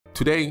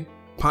Today,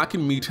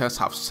 parking meters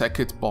have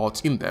circuit boards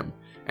in them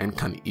and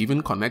can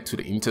even connect to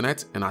the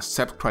internet and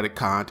accept credit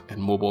card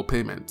and mobile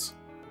payments.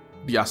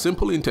 Their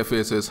simple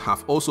interfaces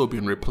have also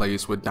been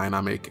replaced with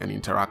dynamic and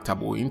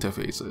interactable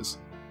interfaces.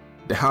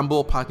 The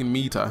humble parking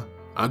meter,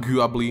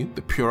 arguably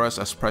the purest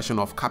expression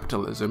of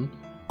capitalism,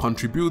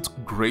 contributes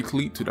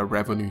greatly to the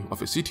revenue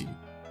of a city.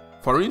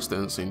 For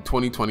instance, in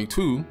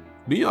 2022,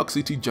 New York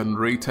City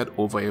generated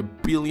over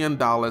 $1 billion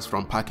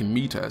from parking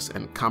meters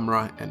and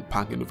camera and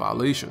parking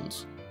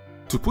violations.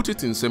 To put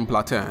it in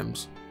simpler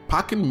terms,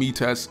 parking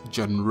meters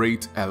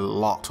generate a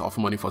lot of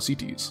money for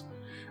cities.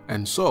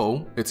 And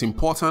so, it's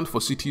important for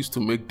cities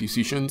to make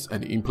decisions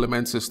and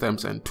implement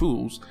systems and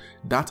tools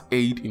that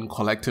aid in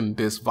collecting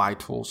this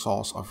vital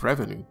source of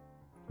revenue.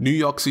 New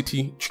York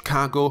City,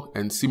 Chicago,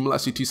 and similar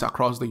cities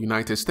across the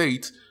United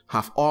States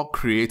have all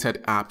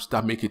created apps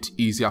that make it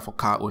easier for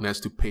car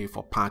owners to pay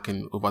for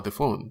parking over the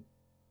phone.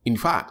 In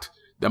fact,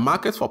 the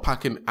market for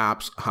parking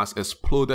apps has exploded